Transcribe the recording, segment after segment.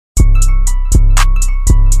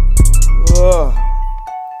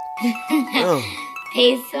Damn,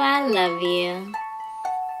 Peace, so I love you.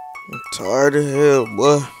 I'm tired of hell,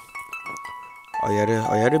 boy.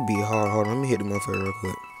 That beat hard. Hold on, let me hit the motherfucker real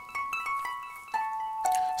quick.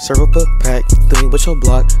 Serve up a pack, do me with your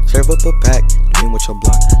block. Serve up a pack, do me with your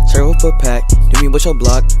block. Serve up a pack, do me with your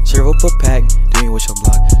block. Serve up a pack, do me with your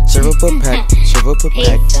block. Serve up a pack, serve up a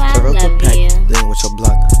pack, serve up a pack, do me with your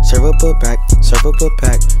block. Serve up a pack, serve up a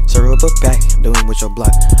pack, serve up a pack, do me with your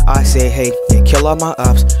block. I say hey, and kill all my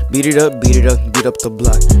ops. Beat it up, beat up the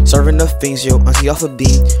block. Serving the things, yo, auntie off a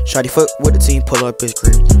beam. Shotty fuck with the team, pull up his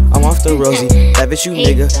cream. I'm off the Rosie, that bitch you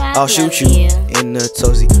nigga, I'll shoot you in the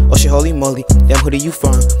toesy. Oh shit, holy moly, damn who do you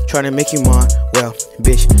from? Tryna make you mine, well,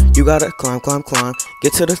 bitch, you gotta climb,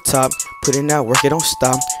 get to the top, put in that work, it don't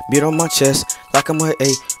stop, beat on my chest, like I'm a 8,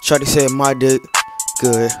 Shawty said my dick,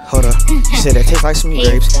 good, hold up, she said that tastes like some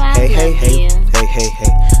grapes, hey,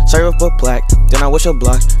 serve up a plaque, then I with your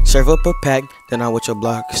block, serve up a pack, then I with your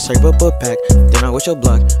block, serve up a pack, then I with your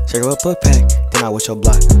block, serve up a pack, then I with your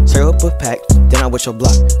block, serve up a pack, then I with your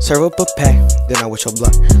block, serve up a pack, then I with your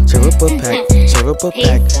block, serve up a pack, serve up a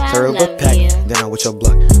pack, serve up a pack, then I with your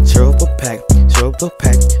block, serve up a pack, serve up a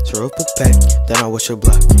pack, serve up a pack, then I with your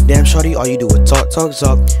block. Damn shorty, all you do is talk,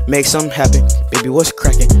 make something happen, baby what's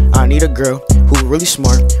cracking? I need a girl who really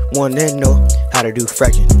smart, one that know how to do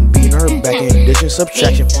fraction, beating her back in addition,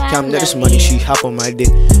 subtraction, counting that it's money, she hop on my dick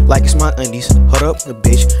like it's my undies. Hold up, the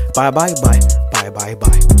bitch, bye.